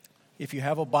If you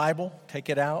have a Bible, take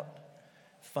it out.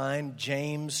 Find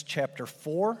James chapter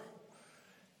 4.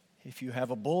 If you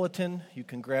have a bulletin, you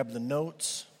can grab the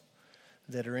notes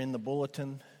that are in the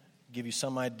bulletin, give you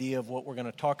some idea of what we're going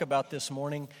to talk about this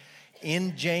morning.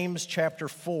 In James chapter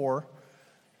 4,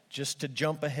 just to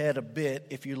jump ahead a bit,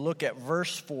 if you look at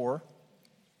verse 4,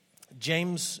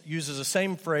 James uses the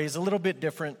same phrase, a little bit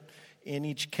different in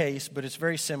each case, but it's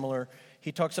very similar.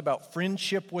 He talks about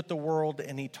friendship with the world,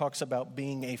 and he talks about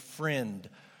being a friend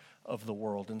of the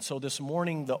world. And so this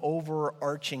morning, the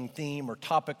overarching theme or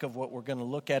topic of what we're going to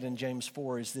look at in James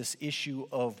 4 is this issue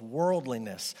of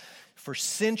worldliness. For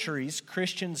centuries,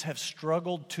 Christians have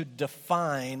struggled to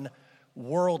define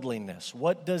worldliness.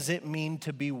 What does it mean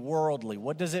to be worldly?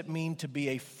 What does it mean to be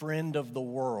a friend of the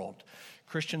world?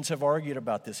 Christians have argued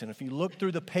about this. And if you look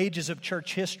through the pages of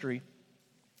church history,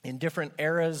 in different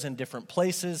eras and different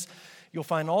places, you'll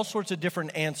find all sorts of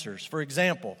different answers. For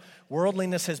example,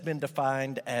 worldliness has been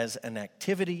defined as an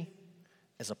activity,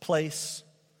 as a place,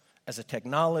 as a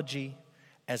technology,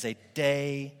 as a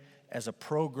day, as a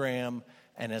program,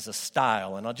 and as a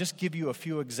style. And I'll just give you a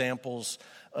few examples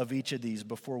of each of these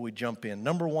before we jump in.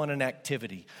 Number one, an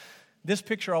activity. This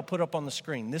picture I'll put up on the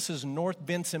screen. This is North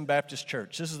Benson Baptist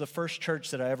Church. This is the first church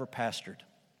that I ever pastored.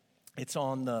 It's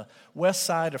on the west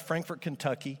side of Frankfort,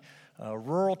 Kentucky, a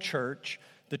rural church.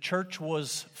 The church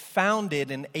was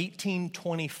founded in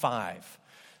 1825.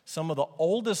 Some of the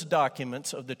oldest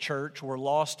documents of the church were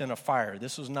lost in a fire.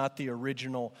 This was not the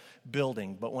original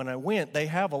building. But when I went, they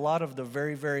have a lot of the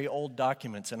very, very old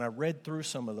documents, and I read through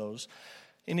some of those.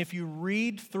 And if you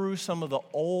read through some of the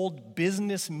old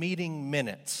business meeting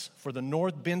minutes for the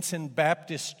North Benson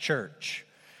Baptist Church,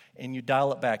 and you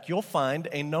dial it back, you'll find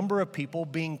a number of people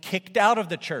being kicked out of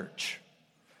the church,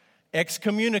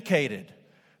 excommunicated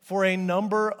for a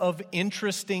number of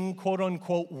interesting,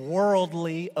 quote-unquote,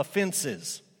 worldly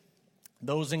offenses.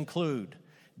 Those include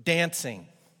dancing,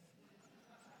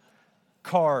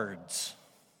 cards,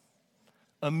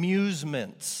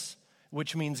 amusements,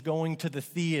 which means going to the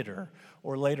theater,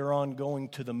 or later on going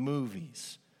to the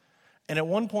movies. And at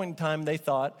one point in time, they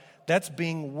thought that's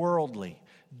being worldly.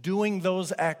 Doing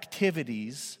those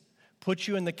activities puts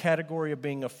you in the category of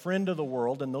being a friend of the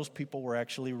world, and those people were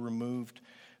actually removed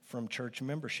from church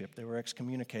membership. They were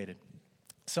excommunicated.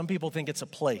 Some people think it's a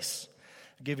place.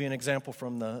 I'll give you an example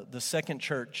from the second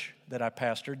church that I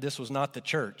pastored. This was not the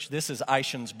church. This is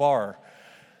Ishan's Bar.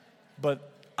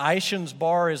 But Ishan's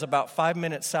Bar is about 5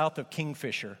 minutes south of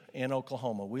Kingfisher in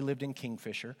Oklahoma. We lived in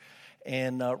Kingfisher.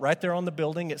 And right there on the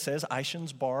building, it says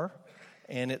Ishan's Bar.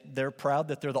 And they're proud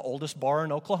that they're the oldest bar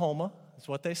in Oklahoma. That's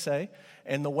what they say.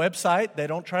 And the website, they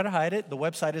don't try to hide it. The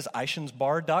website is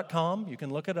ishansbar.com. You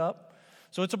can look it up.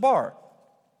 So it's a bar.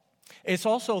 It's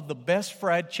also the best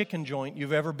fried chicken joint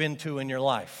you've ever been to in your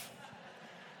life.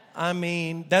 I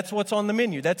mean, that's what's on the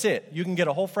menu. That's it. You can get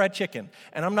a whole fried chicken.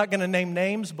 And I'm not going to name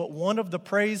names, but one of the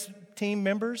praise team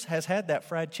members has had that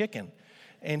fried chicken.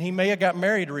 And he may have got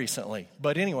married recently.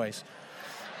 But anyways.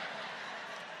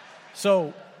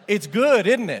 So it's good,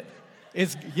 isn't it?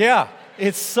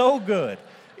 It's so good.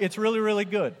 It's really, really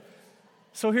good.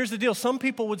 So here's the deal. Some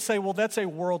people would say, well, that's a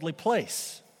worldly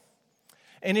place.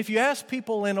 And if you ask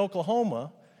people in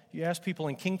Oklahoma, you ask people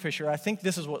in Kingfisher, I think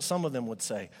this is what some of them would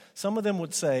say. Some of them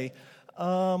would say,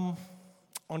 on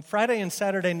Friday and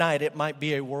Saturday night, it might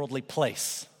be a worldly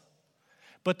place.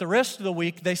 But the rest of the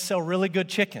week, they sell really good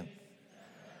chicken.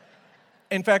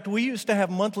 In fact, we used to have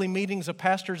monthly meetings of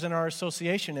pastors in our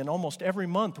association, and almost every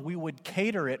month we would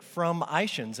cater it from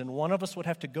Ishan's, and one of us would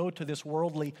have to go to this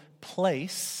worldly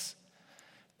place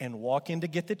and walk in to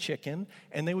get the chicken,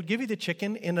 and they would give you the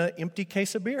chicken in an empty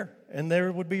case of beer, and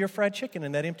there would be your fried chicken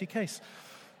in that empty case.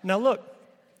 Now look,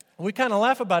 we kind of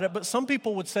laugh about it, but some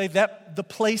people would say that the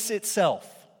place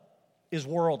itself is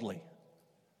worldly.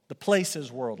 The place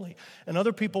is worldly. And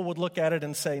other people would look at it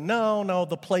and say, no,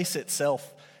 the place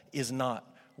itself is not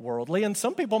worldly. And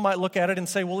some people might look at it and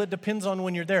say, well, it depends on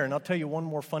when you're there. And I'll tell you one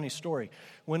more funny story.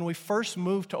 When we first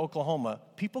moved to Oklahoma,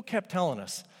 people kept telling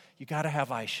us, you got to have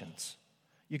Ishan's.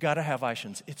 You got to have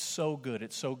Ishan's. It's so good.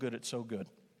 It's so good. It's so good.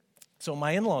 So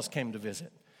my in-laws came to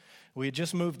visit. We had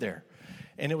just moved there.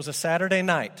 And it was a Saturday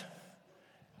night.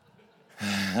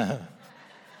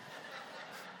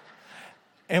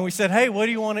 And we said, hey, what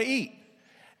do you want to eat?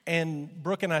 And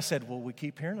Brooke and I said, well, we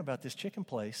keep hearing about this chicken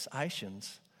place,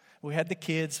 Ishan's. We had the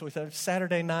kids. We thought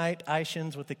Saturday night,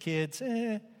 Ishan's with the kids.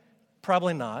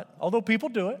 Probably not, although people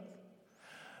do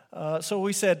it. So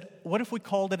we said, what if we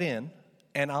called it in,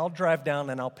 and I'll drive down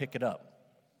and I'll pick it up.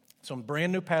 So I'm a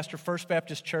brand new pastor, First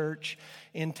Baptist Church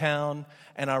in town,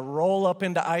 and I roll up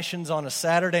into Ishan's on a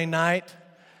Saturday night,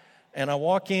 And I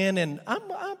walk in, and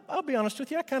I'll be honest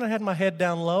with you, I kind of had my head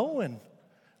down low and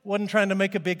wasn't trying to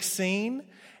make a big scene.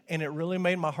 And it really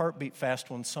made my heart beat fast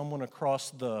when someone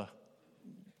across the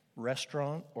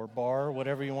restaurant or bar,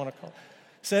 whatever you want to call it,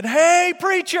 said, "Hey,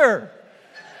 preacher!"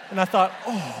 And I thought,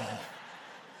 oh,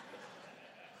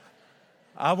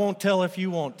 I won't tell if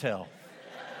you won't tell.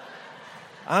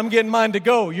 I'm getting mine to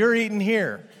go. You're eating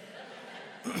here.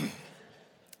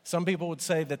 Some people would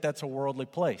say that that's a worldly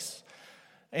place.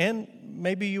 And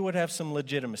maybe you would have some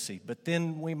legitimacy. But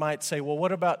then we might say, well,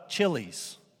 what about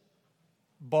Chili's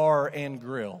Bar and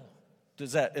Grill?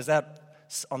 Is that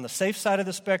on the safe side of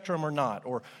the spectrum or not?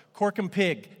 Or Cork and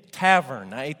Pig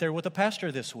Tavern. I ate there with a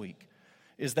pastor this week.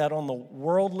 Is that on the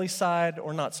worldly side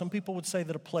or not? Some people would say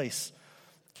that a place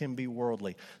can be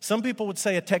worldly. Some people would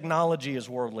say a technology is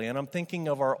worldly. And I'm thinking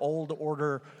of our old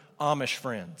order Amish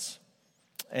friends.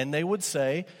 And they would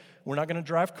say, we're not going to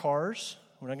drive cars.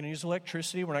 We're not going to use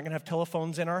electricity. We're not going to have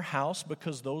telephones in our house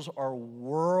because those are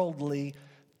worldly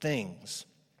things.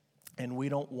 And we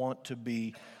don't want to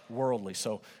be worldly.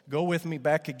 So go with me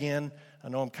back again. I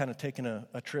know I'm kind of taking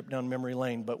a trip down memory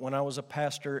lane, but when I was a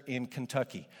pastor in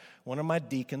Kentucky, one of my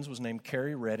deacons was named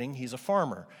Kerry Redding. He's a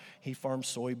farmer. He farms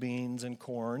soybeans and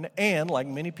corn, and like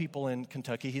many people in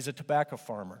Kentucky, he's a tobacco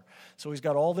farmer. So he's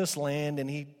got all this land, and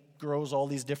he grows all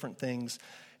these different things.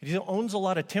 He owns a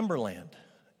lot of timberland,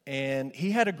 and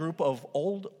he had a group of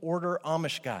old order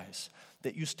Amish guys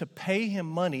that used to pay him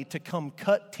money to come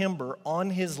cut timber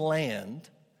on his land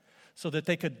so that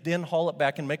they could then haul it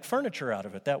back and make furniture out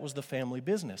of it. That was the family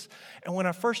business. And when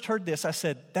I first heard this, I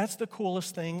said, that's the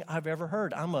coolest thing I've ever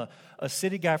heard. I'm a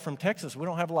city guy from Texas. We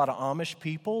don't have a lot of Amish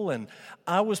people, and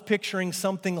I was picturing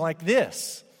something like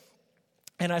this.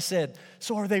 And I said,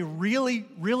 so are they really,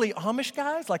 really Amish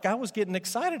guys? Like, I was getting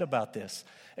excited about this.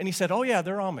 And he said, oh yeah,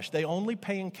 they're Amish. They only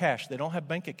pay in cash. They don't have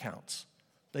bank accounts.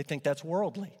 They think that's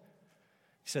worldly.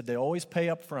 He said, they always pay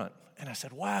up front. And I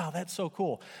said, wow, that's so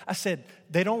cool. I said,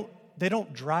 they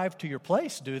don't drive to your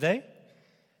place, do they?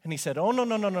 And he said, oh,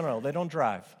 no, they don't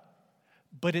drive.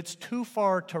 But it's too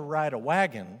far to ride a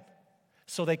wagon,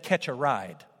 so they catch a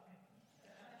ride.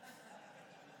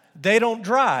 They don't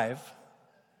drive.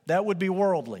 That would be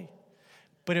worldly.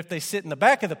 But if they sit in the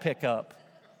back of the pickup,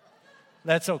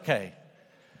 that's okay.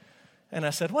 And I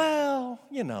said, well,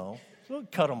 we'll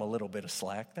cut them a little bit of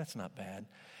slack. That's not bad.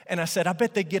 And I said, I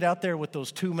bet they get out there with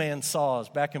those two-man saws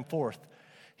back and forth.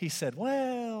 He said,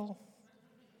 well,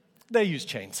 they use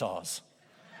chainsaws.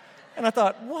 And I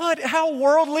thought, what? How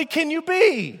worldly can you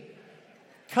be?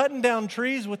 Cutting down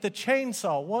trees with a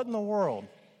chainsaw. What in the world?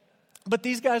 But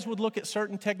these guys would look at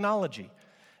certain technology,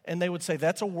 and they would say,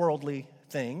 that's a worldly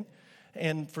thing.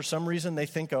 And for some reason, they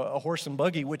think a horse and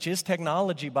buggy, which is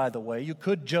technology, by the way. You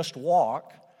could just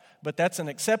walk, but that's an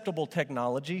acceptable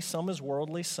technology. Some is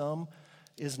worldly, some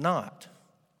is not.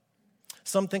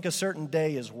 Some think a certain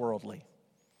day is worldly.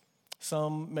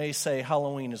 Some may say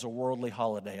Halloween is a worldly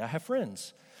holiday. I have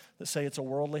friends that say it's a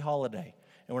worldly holiday,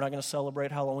 and we're not going to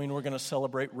celebrate Halloween. We're going to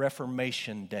celebrate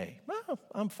Reformation Day. Well,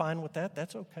 I'm fine with that.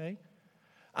 That's okay.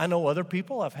 I know other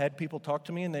people. I've had people talk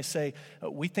to me, and they say,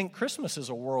 we think Christmas is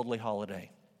a worldly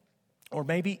holiday. Or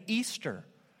maybe Easter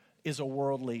is a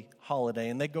worldly holiday.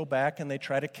 And they go back and they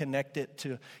try to connect it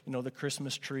to, the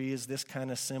Christmas tree is this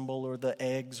kind of symbol, or the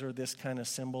eggs are this kind of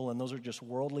symbol. And those are just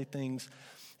worldly things,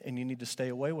 and you need to stay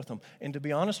away with them. And to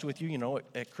be honest with you,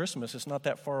 at Christmas, it's not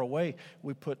that far away.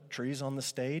 We put trees on the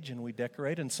stage and we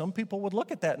decorate. And some people would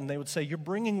look at that and they would say, you're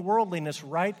bringing worldliness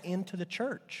right into the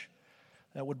church.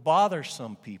 That would bother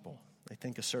some people. They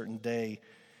think a certain day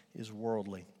is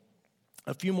worldly.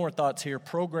 A few more thoughts here.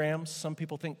 Programs. Some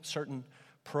people think certain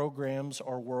programs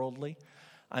are worldly.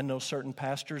 I know certain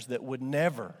pastors that would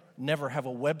never have a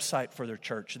website for their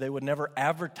church. They would never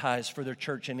advertise for their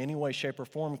church in any way, shape, or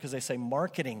form because they say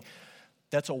marketing,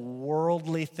 that's a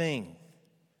worldly thing.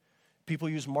 People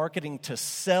use marketing to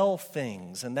sell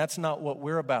things, and that's not what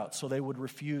we're about, so they would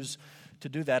refuse to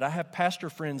do that. I have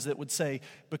pastor friends that would say,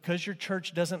 because your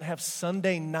church doesn't have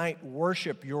Sunday night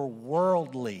worship, you're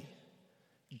worldly.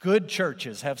 Good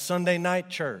churches have Sunday night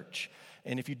church.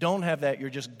 And if you don't have that,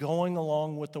 you're just going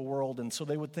along with the world. And so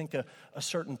they would think a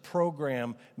certain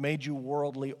program made you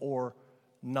worldly or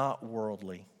not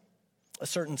worldly. A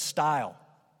certain style.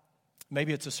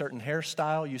 Maybe it's a certain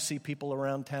hairstyle. You see people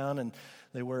around town and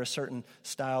they wear a certain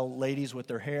style, ladies with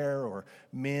their hair or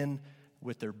men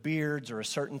with their beards, or a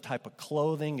certain type of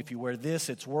clothing. If you wear this,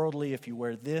 it's worldly. If you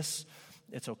wear this,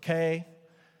 it's okay.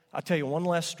 I'll tell you one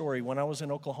last story. When I was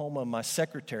in Oklahoma, my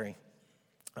secretary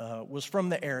was from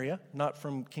the area, not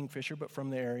from Kingfisher, but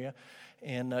from the area.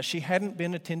 And she hadn't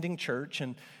been attending church.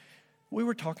 And we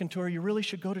were talking to her, you really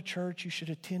should go to church, you should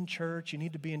attend church, you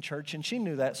need to be in church. And she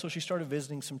knew that, so she started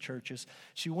visiting some churches.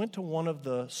 She went to one of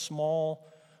the small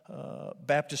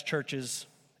Baptist churches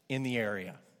in the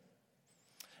area.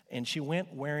 And she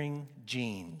went wearing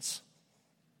jeans.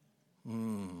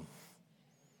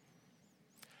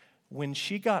 When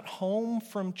she got home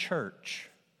from church,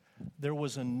 there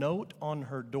was a note on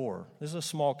her door. This is a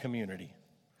small community.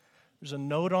 There's a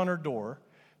note on her door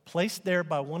placed there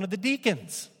by one of the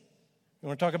deacons. You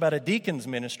want to talk about a deacon's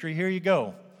ministry? Here you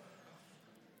go.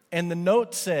 And the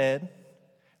note said,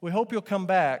 "We hope you'll come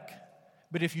back,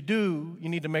 but if you do, you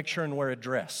need to make sure and wear a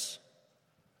dress.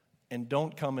 And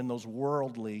don't come in those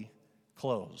worldly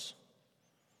clothes."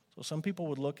 So some people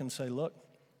would look and say, look,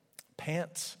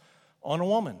 pants on a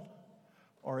woman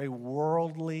are a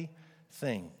worldly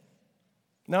thing.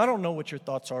 Now, I don't know what your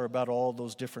thoughts are about all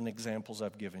those different examples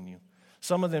I've given you.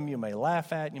 Some of them you may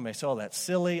laugh at, and you may say, oh, that's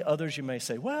silly. Others you may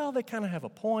say, well, they kind of have a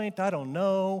point. I don't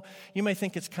know. You may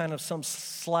think it's kind of some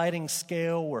sliding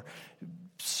scale where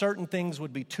certain things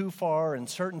would be too far and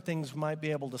certain things might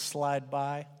be able to slide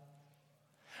by.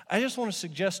 I just want to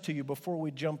suggest to you before we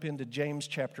jump into James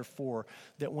chapter 4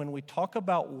 that when we talk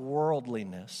about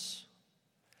worldliness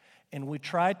and we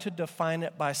try to define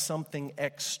it by something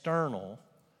external,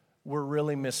 we're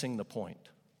really missing the point.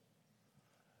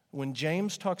 When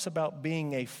James talks about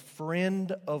being a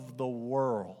friend of the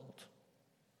world,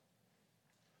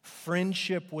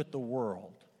 friendship with the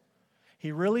world,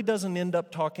 he really doesn't end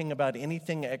up talking about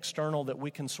anything external that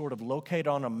we can sort of locate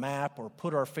on a map or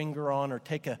put our finger on or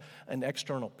take an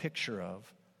external picture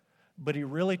of. But he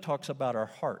really talks about our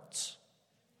hearts,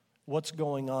 what's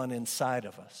going on inside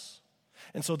of us.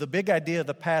 And so the big idea of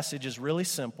the passage is really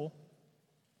simple.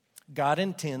 God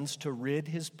intends to rid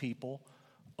his people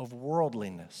of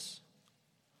worldliness.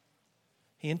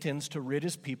 He intends to rid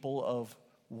his people of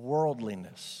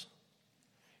worldliness.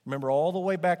 Remember, all the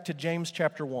way back to James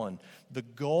chapter 1, the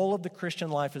goal of the Christian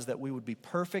life is that we would be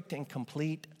perfect and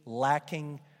complete,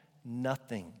 lacking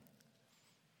nothing.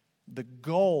 The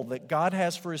goal that God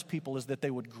has for his people is that they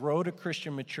would grow to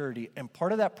Christian maturity, and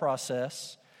part of that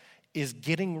process is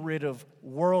getting rid of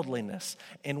worldliness.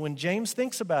 And when James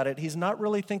thinks about it, he's not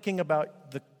really thinking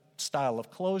about the style of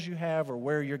clothes you have or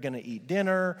where you're going to eat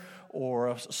dinner or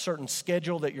a certain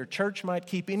schedule that your church might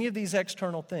keep, any of these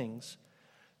external things.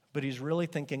 But he's really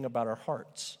thinking about our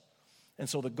hearts. And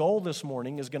so the goal this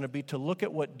morning is going to be to look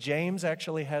at what James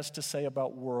actually has to say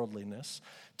about worldliness,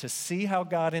 to see how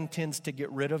God intends to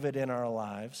get rid of it in our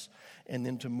lives, and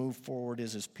then to move forward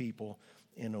as his people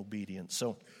in obedience.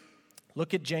 So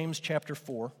look at James chapter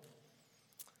 4.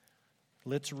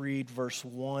 Let's read verse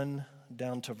 1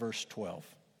 down to verse 12.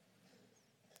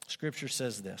 Scripture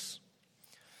says this: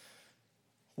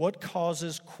 "What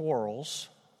causes quarrels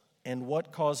and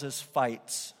what causes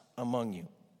fights among you?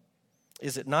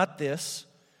 Is it not this,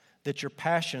 that your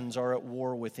passions are at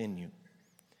war within you?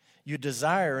 You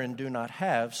desire and do not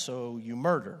have, so you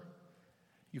murder.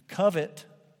 You covet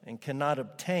and cannot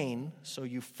obtain, so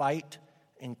you fight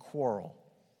and quarrel.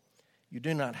 You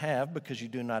do not have because you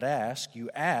do not ask. You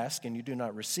ask and you do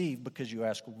not receive because you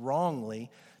ask wrongly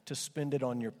to spend it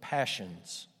on your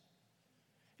passions.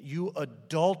 You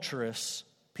adulterous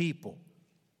people.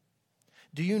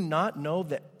 Do you not know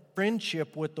that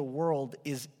friendship with the world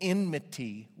is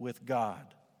enmity with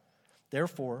God?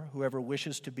 Therefore, whoever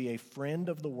wishes to be a friend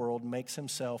of the world makes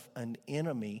himself an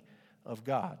enemy of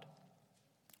God.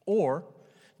 Or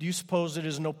do you suppose it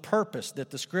is no purpose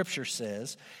that the Scripture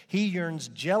says he yearns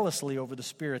jealously over the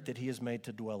Spirit that he has made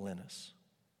to dwell in us?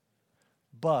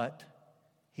 But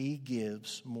he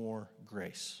gives more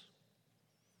grace.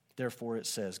 Therefore it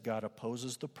says, God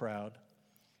opposes the proud,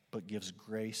 but gives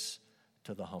grace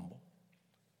to the humble.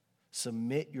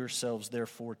 Submit yourselves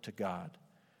therefore to God.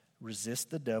 Resist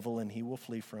the devil and he will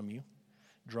flee from you.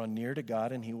 Draw near to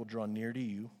God and he will draw near to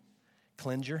you.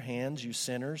 Cleanse your hands, you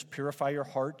sinners. Purify your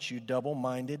hearts, you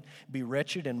double-minded. Be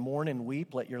wretched and mourn and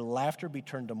weep. Let your laughter be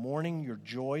turned to mourning, your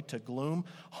joy to gloom.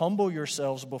 Humble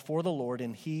yourselves before the Lord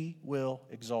and he will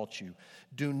exalt you.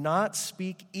 Do not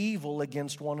speak evil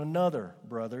against one another,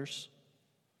 brothers.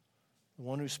 The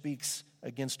one who speaks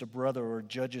against a brother or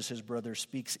judges his brother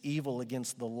speaks evil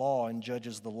against the law and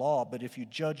judges the law. But if you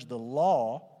judge the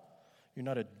law, you're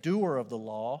not a doer of the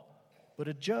law, but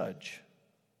a judge.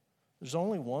 There's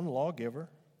only one lawgiver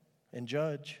and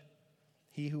judge,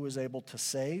 he who is able to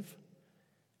save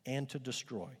and to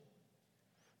destroy.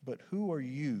 But who are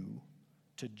you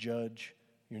to judge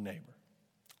your neighbor?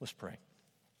 Let's pray.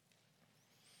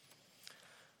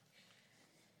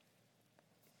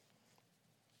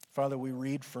 Father, we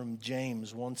read from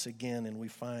James once again, and we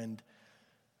find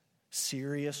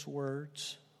serious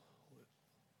words,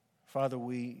 Father,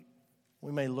 we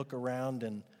may look around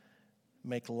and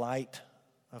make light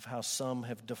of how some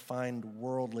have defined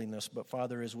worldliness, but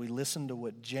Father, as we listen to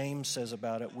what James says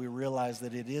about it, we realize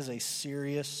that it is a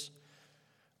serious,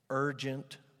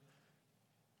 urgent,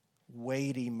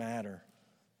 weighty matter.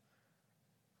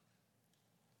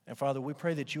 And Father, we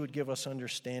pray that you would give us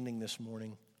understanding this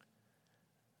morning,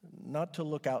 not to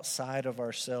look outside of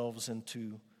ourselves and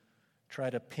to try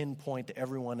to pinpoint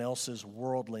everyone else's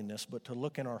worldliness, but to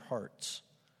look in our hearts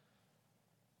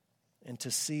and to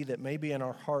see that maybe in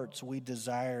our hearts we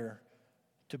desire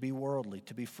to be worldly,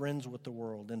 to be friends with the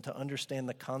world, and to understand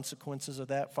the consequences of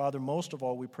that. Father, most of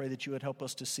all, we pray that you would help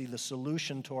us to see the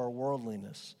solution to our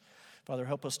worldliness. Father,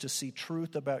 help us to see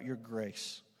truth about your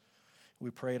grace.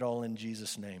 We pray it all in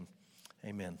Jesus' name.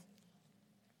 Amen.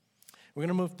 We're going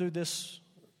to move through this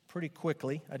pretty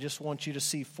quickly. I just want you to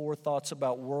see 4 thoughts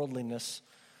about worldliness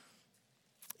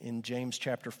in James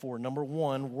chapter 4. Number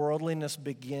 1, worldliness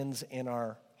begins in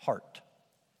our heart.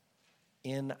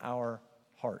 In our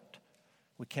heart.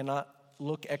 We cannot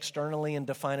look externally and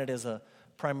define it as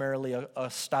primarily a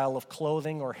style of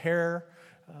clothing or hairstyle.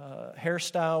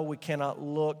 We cannot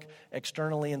look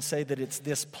externally and say that it's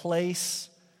this place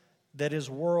that is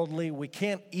worldly. We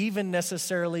can't even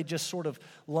necessarily just sort of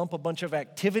lump a bunch of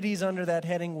activities under that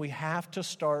heading. We have to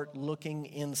start looking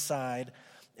inside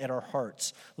at our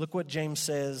hearts. Look what James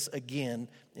says again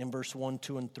in verse 1,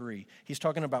 2, and 3. He's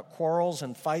talking about quarrels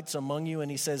and fights among you, and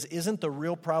he says, isn't the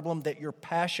real problem that your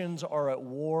passions are at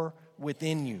war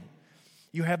within you?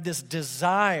 You have this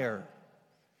desire,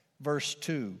 verse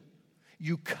 2.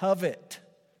 You covet,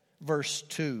 verse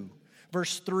 2.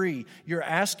 Verse 3, you're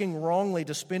asking wrongly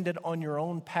to spend it on your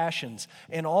own passions.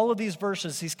 In all of these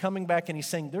verses, he's coming back and he's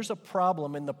saying there's a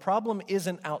problem, and the problem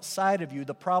isn't outside of you.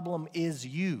 The problem is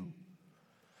you.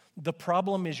 The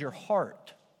problem is your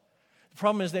heart. The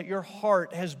problem is that your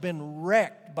heart has been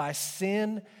wrecked by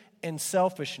sin and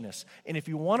selfishness. And if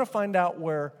you want to find out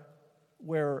where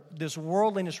this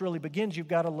worldliness really begins, you've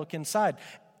got to look inside.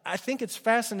 I think it's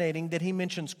fascinating that he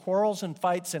mentions quarrels and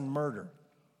fights and murder.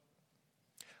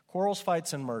 Quarrels,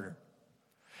 fights, and murder.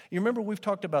 You remember we've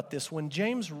talked about this. When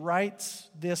James writes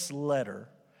this letter,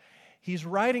 he's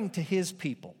writing to his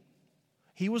people.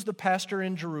 He was the pastor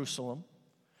in Jerusalem.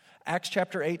 Acts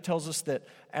chapter 8 tells us that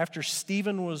after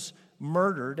Stephen was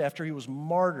murdered, after he was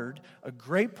martyred, a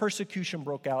great persecution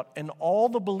broke out, and all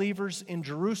the believers in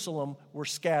Jerusalem were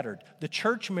scattered. The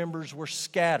church members were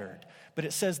scattered. But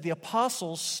it says the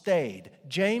apostles stayed.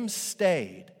 James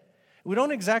stayed. We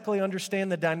don't exactly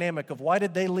understand the dynamic of why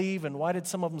did they leave and why did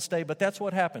some of them stay, but that's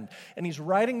what happened. And he's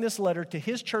writing this letter to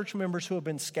his church members who have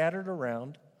been scattered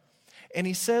around. And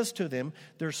he says to them,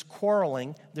 there's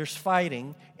quarreling, there's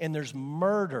fighting, and there's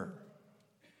murder.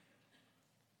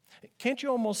 Can't you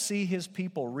almost see his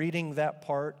people reading that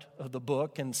part of the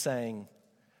book and saying,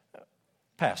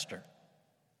 Pastor,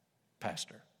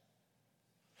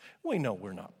 we know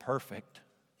we're not perfect,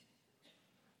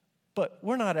 but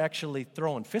we're not actually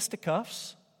throwing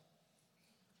fisticuffs,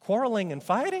 quarreling and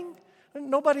fighting.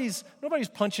 Nobody's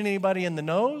punching anybody in the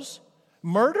nose.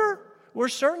 Murder? We're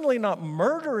certainly not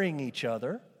murdering each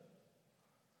other.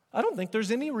 I don't think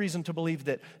there's any reason to believe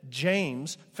that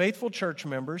James, faithful church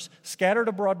members, scattered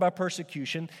abroad by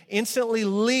persecution, instantly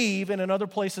leave and in other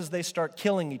places they start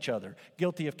killing each other,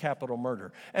 guilty of capital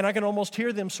murder. And I can almost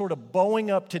hear them sort of bowing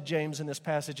up to James in this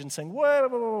passage and saying,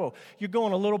 whoa, you're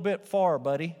going a little bit far,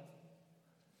 buddy.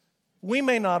 We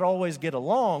may not always get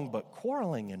along, but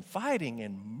quarreling and fighting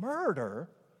and murder,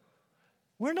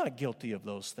 we're not guilty of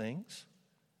those things.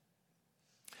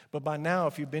 But by now,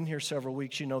 if you've been here several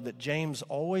weeks, you know that James,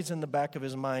 always in the back of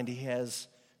his mind, he has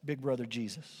big brother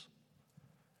Jesus.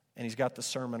 And he's got the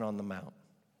Sermon on the Mount.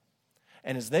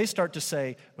 And as they start to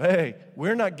say, hey,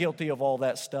 we're not guilty of all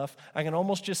that stuff, I can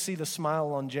almost just see the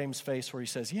smile on James' face where he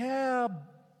says, yeah,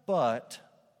 but.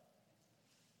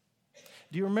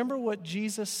 Do you remember what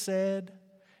Jesus said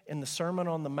in the Sermon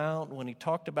on the Mount when he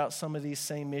talked about some of these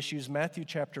same issues? Matthew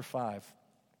chapter 5.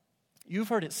 You've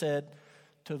heard it said,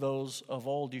 to those of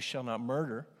old, you shall not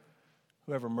murder.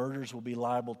 Whoever murders will be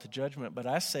liable to judgment. But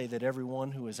I say that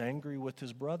everyone who is angry with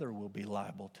his brother will be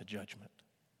liable to judgment.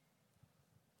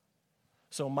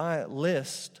 So my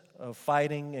list of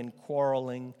fighting and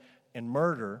quarreling and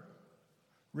murder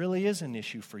really is an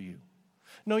issue for you.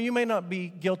 No, you may not be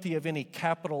guilty of any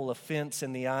capital offense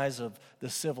in the eyes of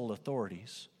the civil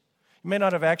authorities. You may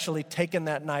not have actually taken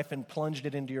that knife and plunged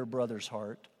it into your brother's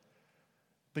heart.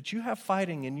 But you have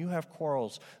fighting and you have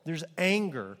quarrels. There's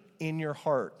anger in your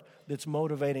heart that's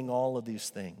motivating all of these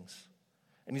things.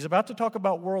 And he's about to talk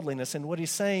about worldliness, and what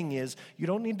he's saying is you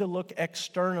don't need to look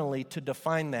externally to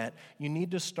define that. You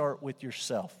need to start with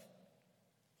yourself.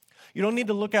 You don't need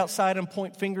to look outside and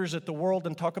point fingers at the world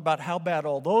and talk about how bad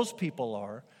all those people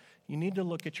are. You need to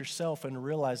look at yourself and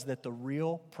realize that the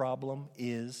real problem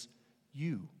is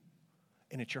you.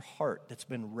 And it's your heart that's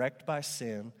been wrecked by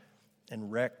sin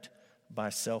and wrecked by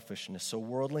selfishness. So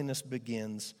worldliness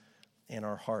begins in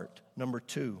our heart. Number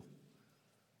 2,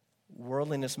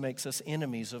 worldliness makes us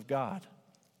enemies of God.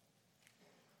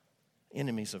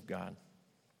 Enemies of God.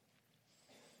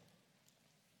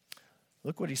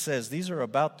 Look what he says. These are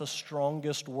about the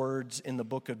strongest words in the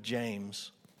book of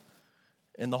James.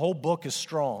 And the whole book is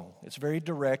strong. It's very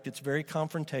direct. It's very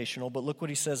confrontational. But look what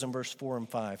he says in verse 4 and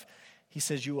 5. He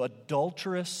says, you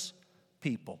adulterous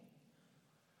people.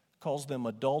 Calls them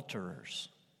adulterers.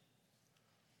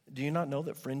 Do you not know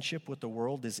that friendship with the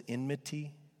world is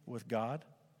enmity with God?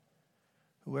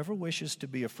 Whoever wishes to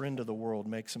be a friend of the world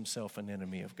makes himself an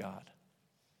enemy of God.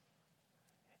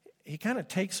 He kind of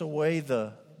takes away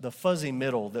the fuzzy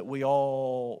middle that we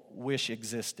all wish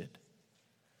existed.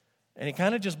 And he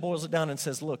kind of just boils it down and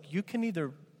says, look, you can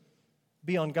either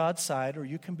be on God's side or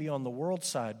you can be on the world's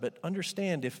side. But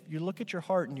understand, if you look at your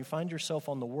heart and you find yourself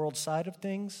on the world side of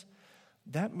things,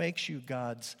 that makes you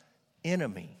God's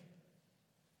enemy.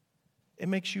 It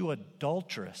makes you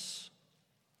adulterous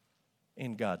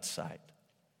in God's sight.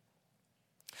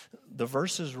 The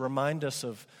verses remind us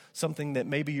of something that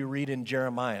maybe you read in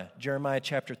Jeremiah. Jeremiah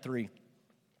chapter 3.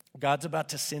 God's about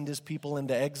to send his people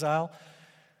into exile.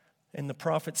 And the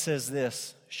prophet says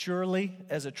this, surely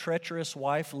as a treacherous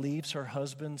wife leaves her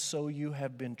husband, so you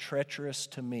have been treacherous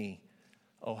to me,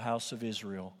 O house of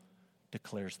Israel,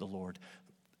 declares the Lord.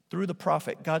 Through the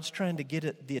prophet, God's trying to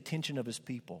get the attention of his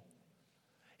people.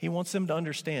 He wants them to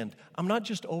understand, I'm not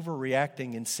just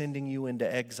overreacting and sending you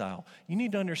into exile. You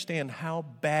need to understand how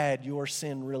bad your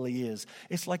sin really is.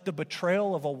 It's like the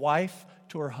betrayal of a wife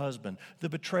to her husband, the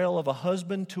betrayal of a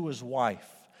husband to his wife.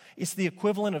 It's the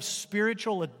equivalent of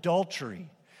spiritual adultery.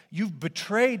 You've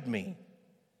betrayed me,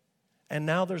 and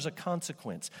now there's a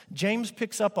consequence. James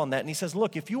picks up on that, and he says,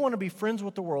 look, if you want to be friends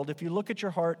with the world, if you look at your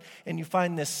heart and you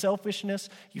find this selfishness,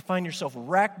 you find yourself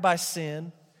racked by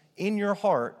sin in your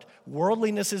heart,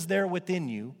 worldliness is there within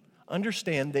you,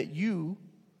 understand that you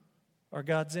are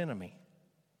God's enemy.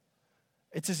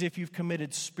 It's as if you've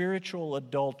committed spiritual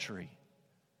adultery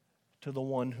to the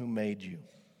one who made you.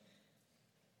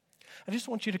 I just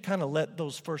want you to kind of let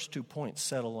those first 2 points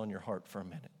settle on your heart for a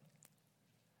minute.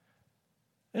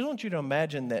 I just want you to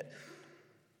imagine that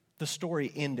the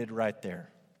story ended right there.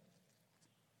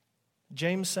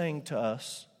 James saying to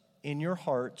us, in your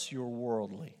hearts, you're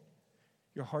worldly.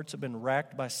 Your hearts have been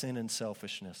racked by sin and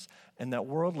selfishness, and that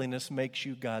worldliness makes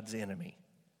you God's enemy.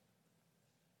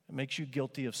 It makes you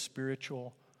guilty of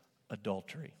spiritual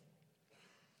adultery.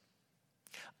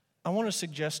 I want to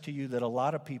suggest to you that a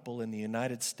lot of people in the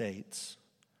United States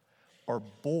are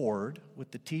bored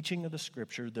with the teaching of the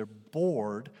Scripture. They're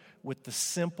bored with the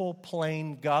simple,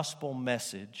 plain gospel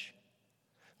message.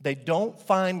 They don't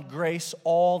find grace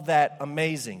all that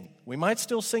amazing. We might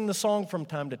still sing the song from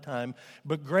time to time,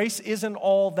 but grace isn't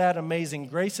all that amazing.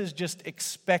 Grace is just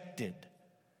expected.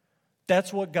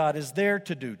 That's what God is there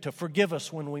to do, to forgive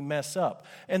us when we mess up.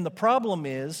 And the problem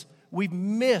is, we've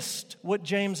missed what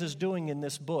James is doing in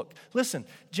this book. Listen,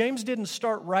 James didn't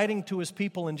start writing to his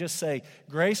people and just say,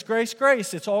 grace, grace,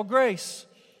 grace, it's all grace.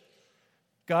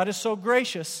 God is so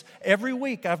gracious. Every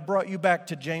week I've brought you back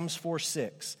to James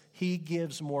 4:6. He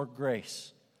gives more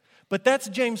grace. But that's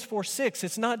James 4:6.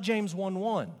 It's not James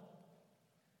 1:1.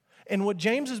 And what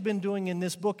James has been doing in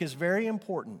this book is very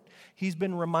important. He's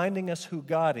been reminding us who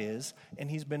God is, and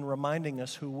he's been reminding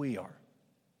us who we are.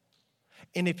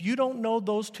 And if you don't know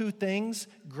those two things,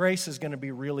 grace is going to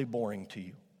be really boring to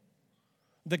you.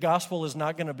 The gospel is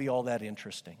not going to be all that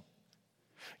interesting.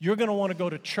 You're going to want to go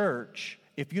to church.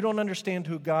 If you don't understand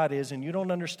who God is and you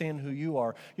don't understand who you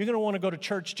are, you're going to want to go to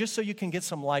church just so you can get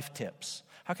some life tips.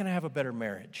 How can I have a better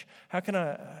marriage? How can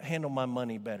I handle my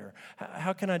money better?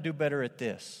 How can I do better at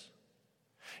this?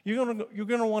 You're going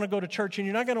to want to go to church, and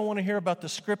you're not going to want to hear about the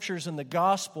scriptures and the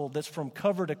gospel that's from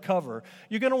cover to cover.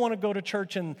 You're going to want to go to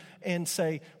church and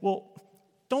say, well,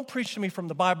 don't preach to me from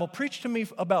the Bible. Preach to me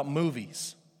about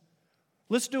movies.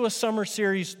 Let's do a summer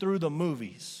series through the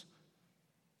movies.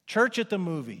 Church at the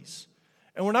movies.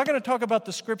 And we're not going to talk about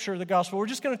the scripture or the gospel. We're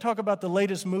just going to talk about the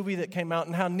latest movie that came out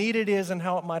and how neat it is and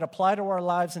how it might apply to our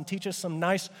lives and teach us some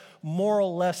nice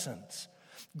moral lessons.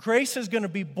 Grace is going to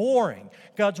be boring.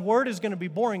 God's word is going to be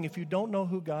boring if you don't know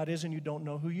who God is and you don't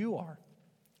know who you are.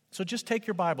 So just take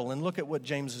your Bible and look at what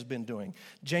James has been doing.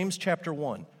 James chapter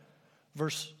 1,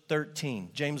 verse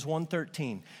 13. James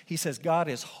 1:13. He says, God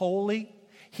is holy.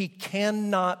 He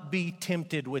cannot be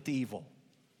tempted with evil.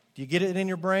 Do you get it in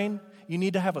your brain? You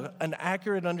need to have an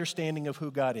accurate understanding of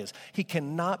who God is. He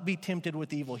cannot be tempted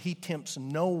with evil. He tempts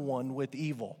no one with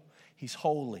evil. He's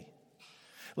holy.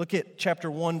 Look at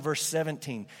chapter 1, verse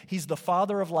 17. He's the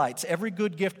Father of lights. Every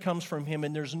good gift comes from him,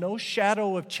 and there's no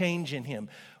shadow of change in him.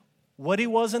 What he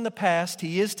was in the past,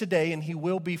 he is today, and he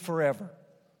will be forever.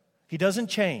 He doesn't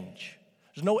change.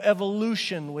 There's no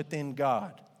evolution within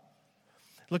God.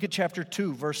 Look at chapter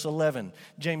 2, verse 11.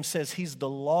 James says he's the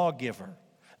lawgiver.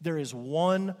 There is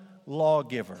one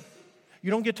lawgiver.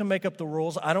 You don't get to make up the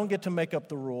rules. I don't get to make up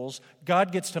the rules.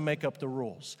 God gets to make up the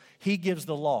rules. He gives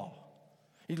the law.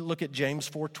 You look at James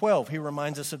 4:12. He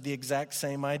reminds us of the exact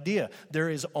same idea. There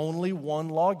is only one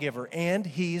lawgiver, and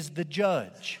he's the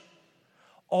judge.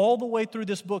 All the way through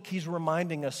this book, he's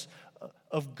reminding us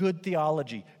of good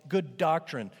theology, good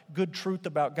doctrine, good truth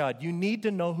about God. You need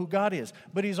to know who God is,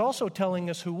 but he's also telling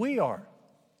us who we are.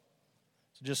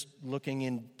 So just looking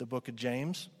in the book of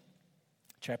James,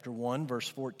 chapter 1, verse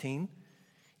 14,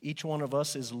 each one of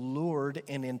us is lured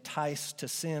and enticed to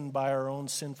sin by our own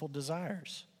sinful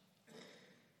desires.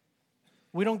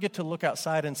 We don't get to look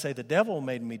outside and say, the devil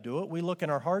made me do it. We look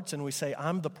in our hearts and we say,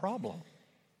 I'm the problem.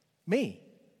 Me.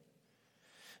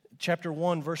 Chapter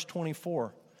 1, verse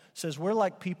 24 says we're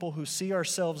like people who see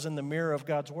ourselves in the mirror of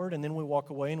God's word and then we walk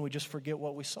away and we just forget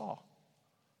what we saw.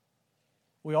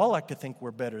 We all like to think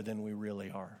we're better than we really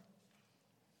are.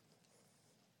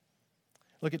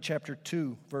 Look at chapter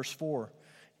 2, verse 4.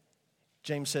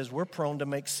 James says we're prone to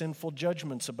make sinful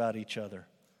judgments about each other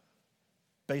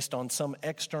based on some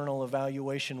external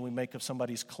evaluation we make of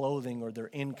somebody's clothing or their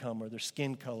income or their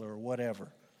skin color or whatever.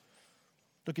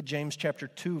 Look at James chapter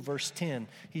 2, verse 10.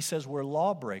 He says we're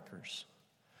lawbreakers.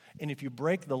 And if you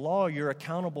break the law, you're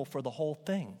accountable for the whole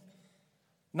thing.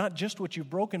 Not just what you've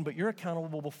broken, but you're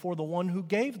accountable before the one who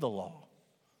gave the law.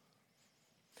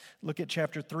 Look at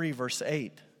chapter 3, verse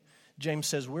 8. James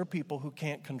says we're people who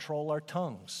can't control our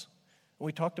tongues.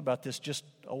 We talked about this just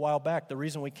a while back. The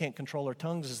reason we can't control our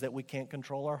tongues is that we can't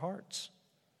control our hearts.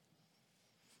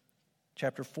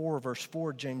 Chapter 4, verse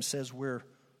 4, James says we're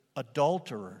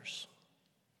adulterers.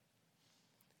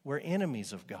 We're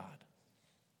enemies of God.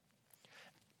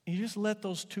 You just let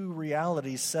those two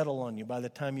realities settle on you by the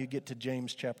time you get to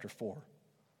James chapter 4.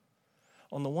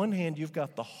 On the one hand, you've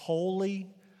got the holy,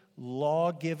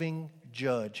 law-giving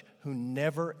judge who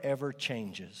never, ever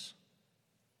changes.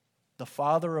 The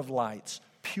Father of lights,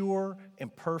 pure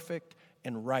and perfect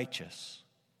and righteous.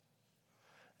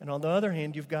 And on the other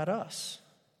hand, you've got us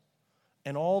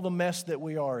and all the mess that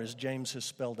we are, as James has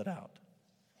spelled it out.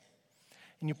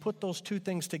 And you put those two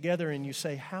things together and you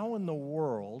say, how in the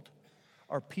world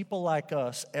are people like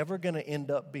us ever going to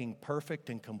end up being perfect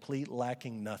and complete,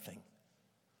 lacking nothing?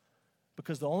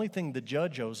 Because the only thing the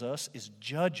judge owes us is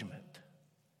judgment.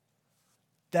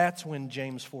 That's when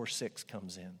James 4:6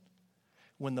 comes in.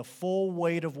 When the full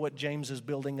weight of what James is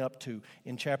building up to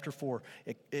in chapter 4,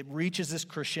 it reaches this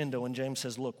crescendo, and James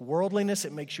says, look, worldliness,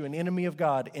 it makes you an enemy of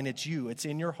God, and it's you. It's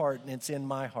in your heart, and it's in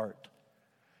my heart.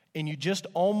 And you just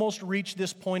almost reach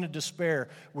this point of despair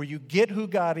where you get who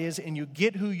God is and you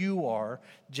get who you are.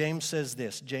 James says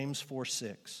this, James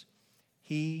 4:6,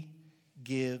 He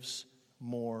gives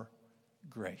more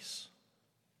grace.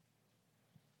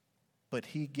 But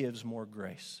He gives more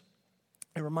grace.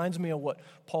 It reminds me of what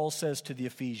Paul says to the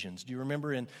Ephesians. Do you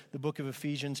remember in the book of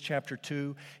Ephesians chapter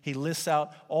 2, he lists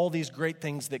out all these great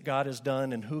things that God has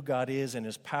done and who God is and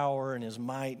His power and His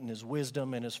might and His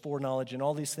wisdom and His foreknowledge and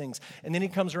all these things. And then he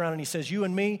comes around and he says, you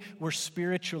and me, we're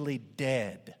spiritually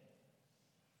dead.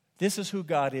 This is who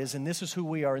God is and this is who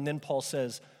we are. And then Paul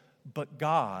says, but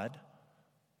God,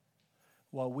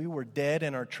 while we were dead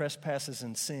in our trespasses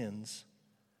and sins,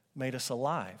 made us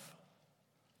alive.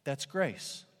 That's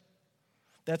grace.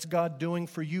 That's God doing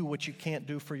for you what you can't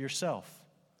do for yourself.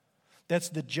 That's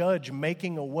the judge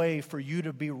making a way for you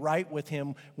to be right with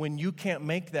Him when you can't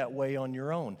make that way on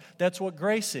your own. That's what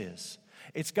grace is.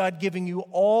 It's God giving you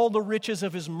all the riches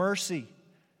of His mercy,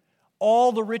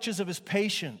 all the riches of His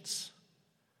patience,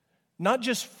 not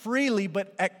just freely,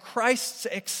 but at Christ's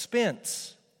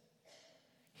expense.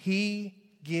 He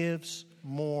gives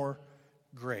more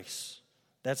grace.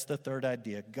 That's the third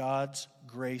idea. God's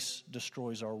grace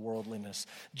destroys our worldliness.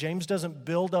 James doesn't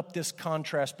build up this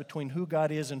contrast between who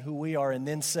God is and who we are and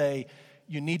then say,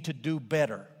 you need to do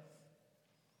better.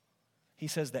 He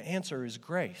says the answer is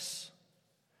grace.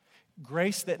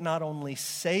 Grace that not only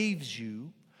saves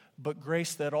you, but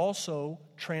grace that also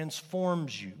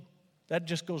transforms you. That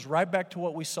just goes right back to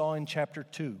what we saw in chapter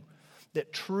 2.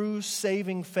 That true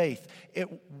saving faith, it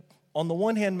on the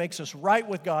one hand makes us right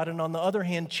with God, and on the other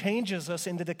hand changes us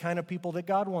into the kind of people that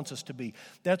God wants us to be.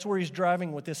 That's where he's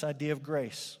driving with this idea of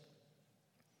grace.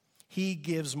 He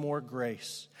gives more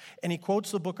grace. And he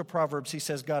quotes the book of Proverbs. He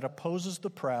says, God opposes the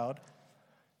proud,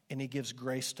 and he gives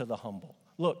grace to the humble.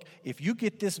 Look, if you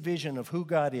get this vision of who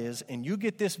God is, and you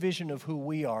get this vision of who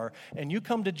we are, and you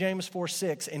come to James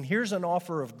 4:6, and here's an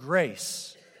offer of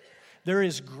grace. There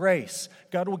is grace.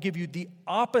 God will give you the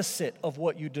opposite of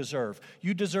what you deserve.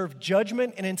 You deserve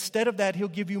judgment, and instead of that, he'll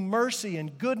give you mercy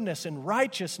and goodness and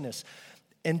righteousness.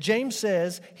 And James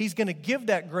says he's going to give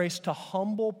that grace to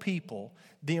humble people.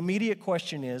 The immediate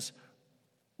question is,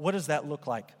 what does that look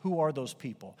like? Who are those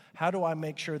people? How do I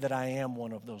make sure that I am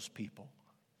one of those people?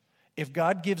 If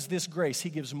God gives this grace, he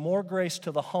gives more grace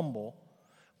to the humble.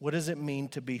 What does it mean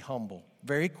to be humble?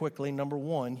 Very quickly, number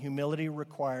one, humility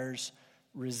requires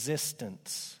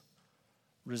resistance.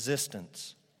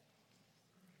 Resistance.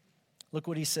 Look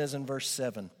what he says in verse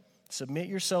 7. Submit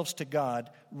yourselves to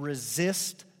God,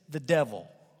 resist the devil.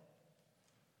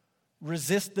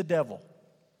 Resist the devil.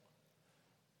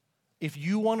 If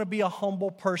you want to be a humble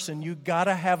person, you got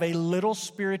to have a little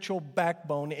spiritual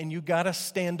backbone, and you got to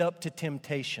stand up to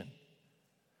temptation.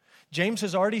 James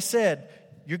has already said,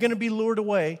 you're going to be lured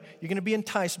away. You're going to be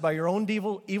enticed by your own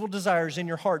evil desires in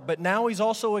your heart. But now he's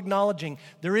also acknowledging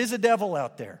there is a devil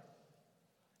out there.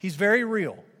 He's very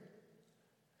real.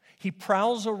 He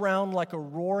prowls around like a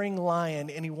roaring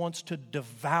lion, and he wants to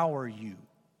devour you.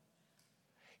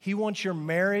 He wants your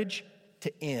marriage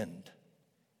to end.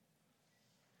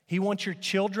 He wants your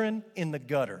children in the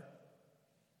gutter.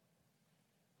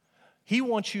 He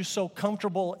wants you so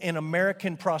comfortable in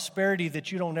American prosperity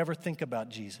that you don't ever think about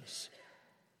Jesus.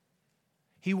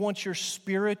 He wants your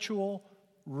spiritual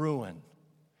ruin.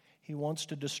 He wants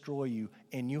to destroy you,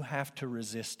 and you have to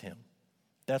resist him.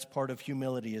 That's part of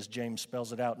humility, as James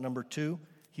spells it out. Number two,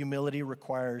 humility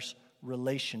requires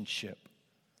relationship.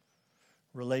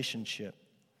 Relationship.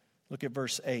 Look at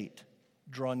verse 8.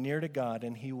 Draw near to God,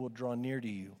 and he will draw near to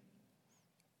you.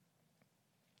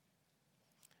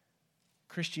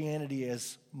 Christianity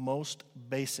is most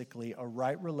basically a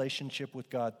right relationship with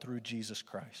God through Jesus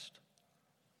Christ.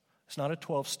 It's not a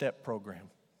 12-step program.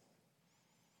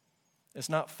 It's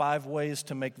not 5 ways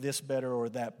to make this better or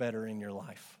that better in your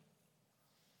life.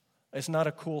 It's not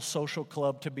a cool social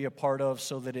club to be a part of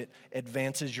so that it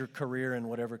advances your career in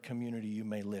whatever community you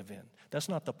may live in. That's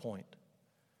not the point.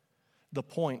 The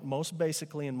point, most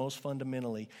basically and most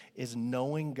fundamentally, is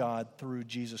knowing God through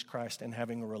Jesus Christ and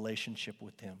having a relationship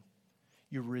with him.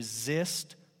 You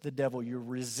resist the devil. You're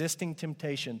resisting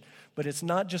temptation. But it's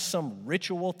not just some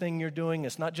ritual thing you're doing.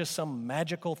 It's not just some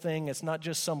magical thing. It's not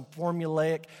just some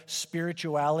formulaic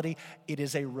spirituality. It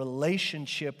is a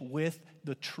relationship with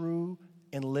the true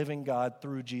and living God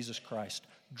through Jesus Christ.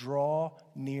 Draw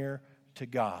near to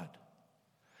God.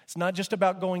 It's not just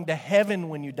about going to heaven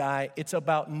when you die. It's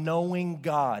about knowing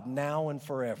God now and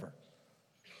forever.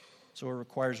 So it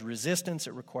requires resistance.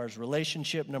 It requires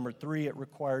relationship. Number 3, it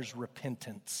requires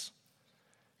repentance.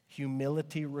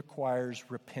 Humility requires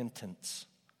repentance.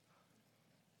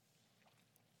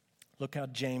 Look how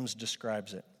James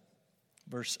describes it.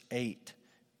 Verse 8,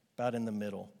 about in the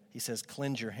middle. He says,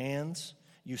 cleanse your hands,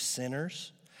 you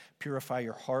sinners. Purify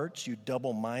your hearts, you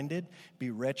double-minded. Be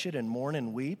wretched and mourn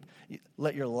and weep.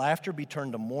 Let your laughter be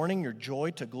turned to mourning, your joy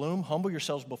to gloom. Humble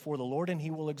yourselves before the Lord, and he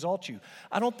will exalt you.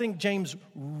 I don't think James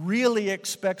really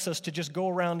expects us to just go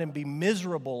around and be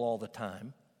miserable all the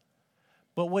time.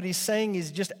 But what he's saying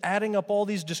is just adding up all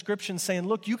these descriptions saying,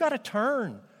 look, you got to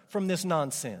turn from this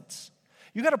nonsense.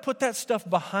 You got to put that stuff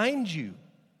behind you.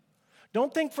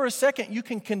 Don't think for a second you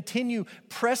can continue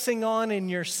pressing on in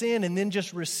your sin and then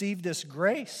just receive this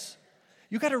grace.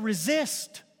 You got to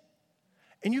resist.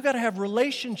 And you got to have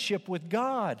relationship with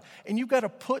God. And you got to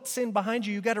put sin behind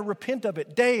you. You got to repent of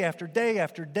it day after day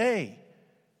after day.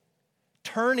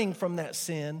 Turning from that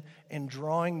sin and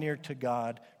drawing near to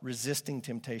God, resisting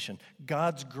temptation.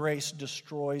 God's grace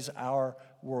destroys our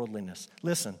worldliness.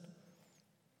 Listen,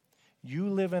 you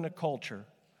live in a culture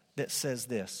that says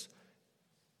this: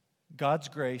 God's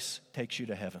grace takes you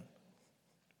to heaven.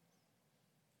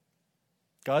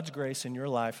 God's grace in your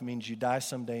life means you die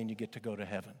someday and you get to go to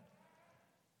heaven.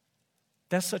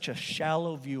 That's such a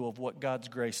shallow view of what God's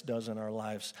grace does in our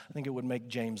lives. I think it would make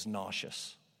James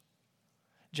nauseous.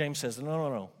 James says,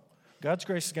 no. God's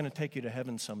grace is going to take you to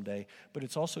heaven someday, but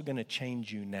it's also going to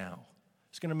change you now.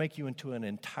 It's going to make you into an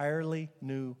entirely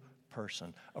new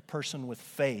person, a person with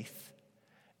faith,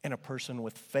 and a person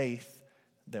with faith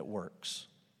that works.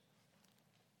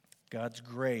 God's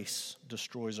grace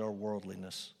destroys our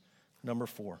worldliness. Number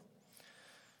 4,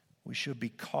 we should be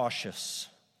cautious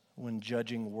when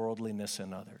judging worldliness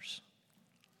in others.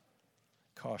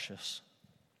 Cautious.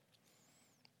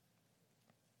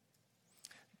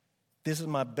 This is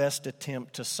my best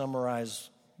attempt to summarize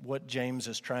what James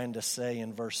is trying to say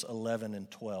in verse 11 and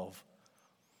 12.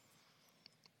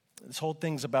 This whole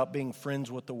thing's about being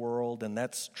friends with the world, and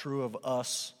that's true of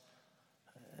us.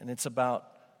 And it's about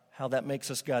how that makes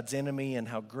us God's enemy and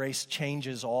how grace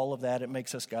changes all of that. It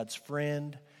makes us God's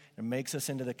friend. It makes us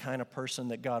into the kind of person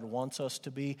that God wants us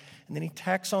to be. And then he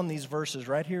tacks on these verses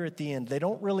right here at the end. They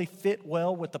don't really fit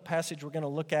well with the passage we're going to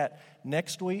look at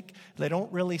next week. They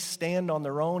don't really stand on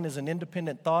their own as an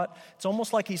independent thought. It's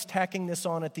almost like he's tacking this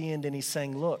on at the end and he's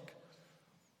saying, look,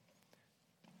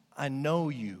 I know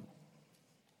you.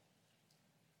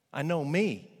 I know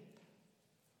me.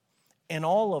 And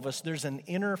all of us, there's an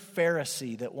inner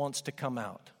Pharisee that wants to come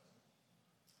out.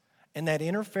 And that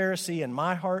inner Pharisee in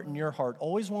my heart and your heart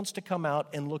always wants to come out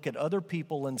and look at other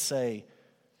people and say,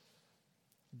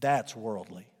 that's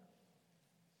worldly.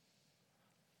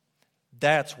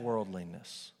 That's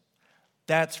worldliness.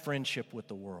 That's friendship with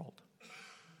the world.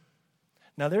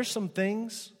 Now there's some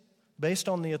things based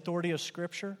on the authority of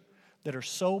Scripture that are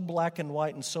so black and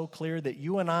white and so clear that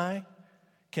you and I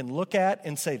can look at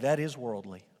and say that is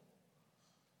worldly.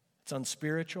 It's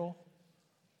unspiritual.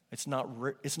 It's not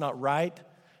right.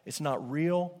 It's not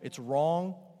real. It's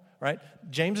wrong, right?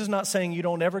 James is not saying you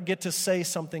don't ever get to say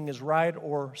something is right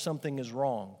or something is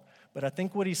wrong. But I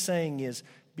think what he's saying is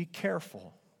be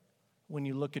careful when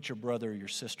you look at your brother or your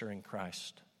sister in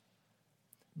Christ.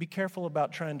 Be careful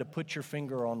about trying to put your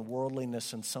finger on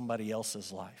worldliness in somebody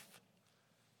else's life.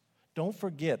 Don't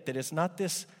forget that it's not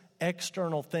this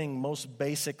external thing most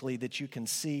basically that you can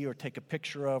see or take a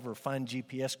picture of or find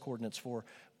GPS coordinates for,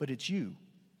 but it's you.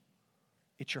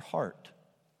 It's your heart.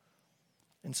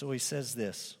 And so he says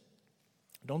this,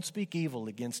 don't speak evil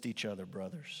against each other,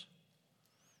 brothers.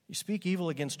 You speak evil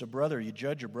against a brother, you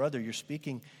judge your brother, you're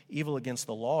speaking evil against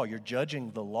the law, you're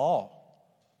judging the law.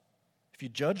 If you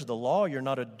judge the law, you're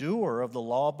not a doer of the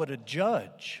law, but a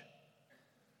judge.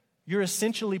 You're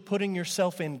essentially putting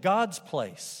yourself in God's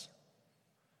place.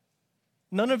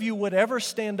 None of you would ever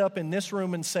stand up in this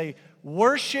room and say,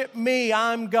 worship me,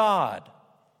 I'm God.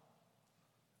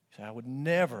 So I would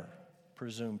never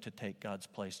presume to take God's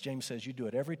place. James says you do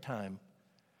it every time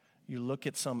you look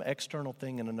at some external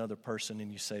thing in another person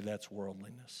and you say that's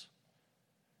worldliness.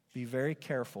 Be very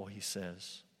careful, he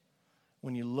says,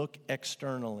 when you look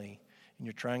externally and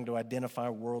you're trying to identify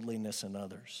worldliness in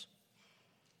others.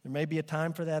 There may be a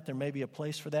time for that, there may be a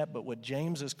place for that, but what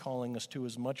James is calling us to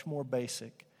is much more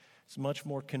basic. It's much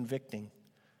more convicting.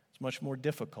 It's much more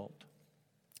difficult.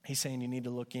 He's saying you need to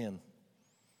look in.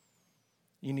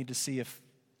 You need to see if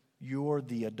you're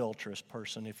the adulterous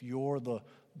person, if you're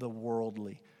the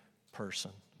worldly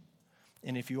person.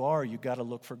 And if you are, you've got to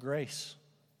look for grace.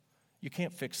 You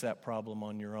can't fix that problem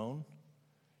on your own.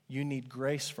 You need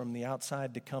grace from the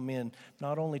outside to come in,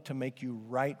 not only to make you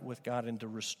right with God and to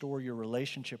restore your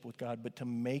relationship with God, but to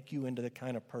make you into the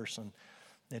kind of person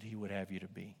that He would have you to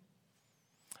be.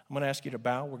 I'm going to ask you to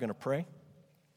bow. We're going to pray.